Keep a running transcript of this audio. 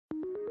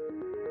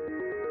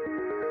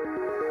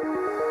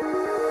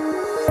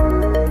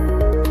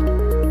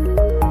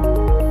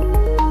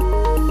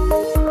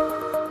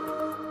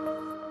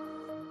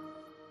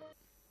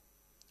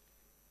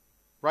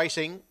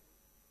Racing.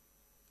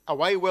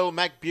 Away will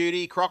Mac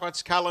Beauty,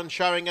 Crockett's Cullen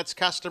showing its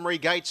customary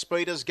gate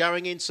speed is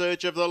going in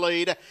search of the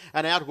lead.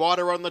 And out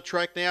wider on the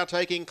track now,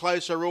 taking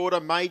closer order,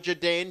 Major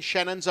Dan,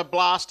 Shannon's a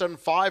blast, and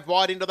 5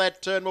 wide into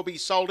that turn will be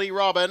Salty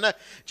Robin.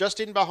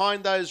 Just in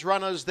behind those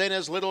runners then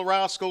is Little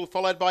Rascal,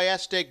 followed by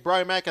Aztec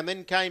Bromac, and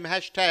then came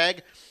Hashtag.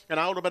 And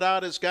Ultimate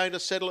Art is going to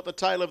settle at the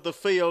tail of the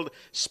field.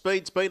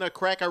 Speed's been a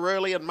cracker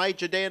early, and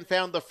Major Dan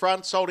found the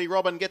front. Salty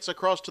Robin gets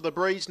across to the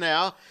breeze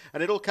now,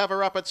 and it'll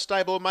cover up its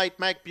stablemate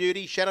Mac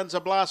Beauty. Shannon's a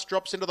blast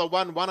drops into the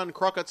 1-1, and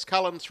Crockett's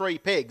Cullen 3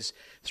 pegs.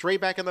 3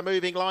 back in the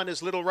moving line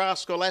is Little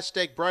Rascal,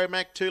 Aztec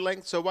Bromac, 2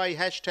 lengths away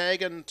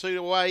Hashtag, and 2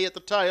 away at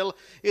the tail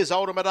is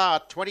Ultimate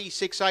Art.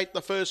 26-8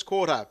 the first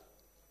quarter.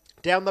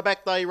 Down the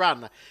back they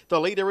run.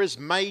 The leader is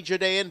Major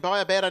Dan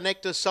by about a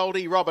neck to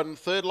Salty Robin.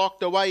 Third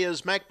locked away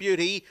is Mac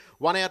Beauty.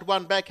 1 out,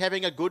 1 back,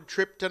 having a good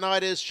trip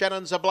tonight is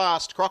Shannon's a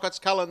blast. Crockett's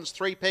Cullen's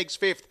 3 pegs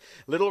 5th.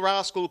 Little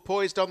Rascal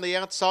poised on the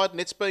outside, and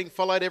it's being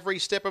followed every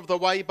step of the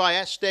way by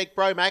Aztec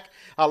Bromac.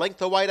 A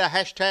length away to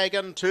Hashtag,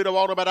 and 2 to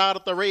Ultimate Art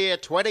at the rear.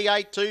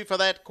 28-2 for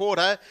that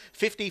quarter.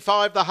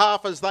 55 the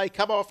half as they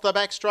come off the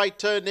back straight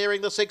turn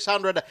nearing the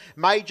 600.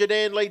 Major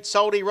Dan leads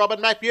Salty Robin.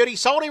 Mac Beauty.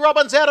 Salty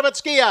Robin's out of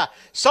its gear.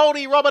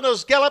 Salty Robin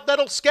has galloped.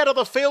 That'll scatter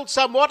the field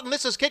somewhat, and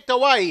this is kicked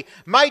away.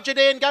 Major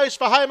Dan goes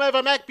for home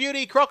over Mac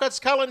Beauty. Crockett's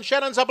Cullen.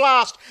 Shannon's a blast.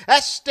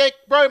 Aztec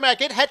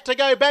Bromac, it had to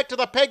go back to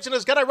the pegs and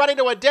is going to run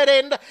into a dead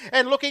end,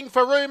 and looking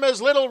for room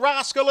is Little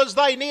Rascal as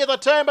they near the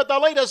turn, but the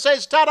leader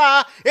says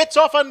ta-da, it's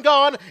off and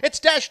gone, it's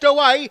dashed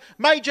away.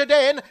 Major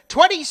Dan,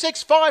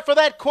 26-5 for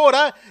that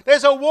quarter.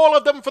 There's a wall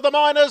of them for the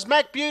miners.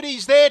 Mac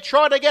Beauty's there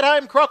trying to get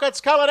home.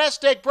 Crockett's Cullen,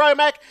 Aztec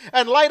Bromac,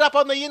 and laid up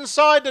on the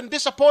inside and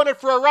disappointed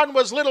for a run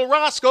was Little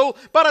Rascal,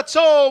 but it's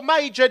all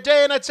Major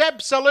Dan. It's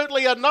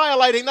absolutely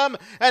annihilating them,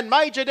 and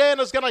Major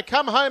Dan is going to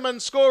come home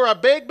and score a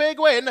big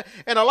win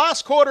in a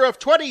last quarter of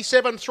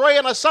 27-3,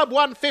 and a sub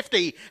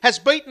 150 has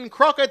beaten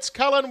Crockett's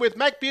Cullen with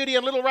Mac Beauty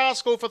and Little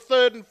Rascal for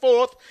 3rd and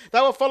 4th.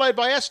 They were followed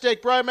by Aztec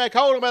Bromac,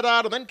 Ultimate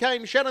Art, and then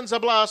came Shannon's a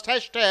blast,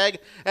 Hashtag,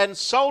 and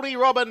Salty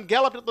Robin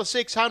galloped at the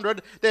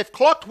 600. They've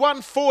clocked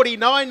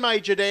 149,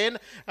 Major Dan,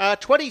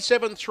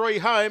 27-3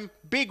 home,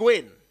 big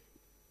win.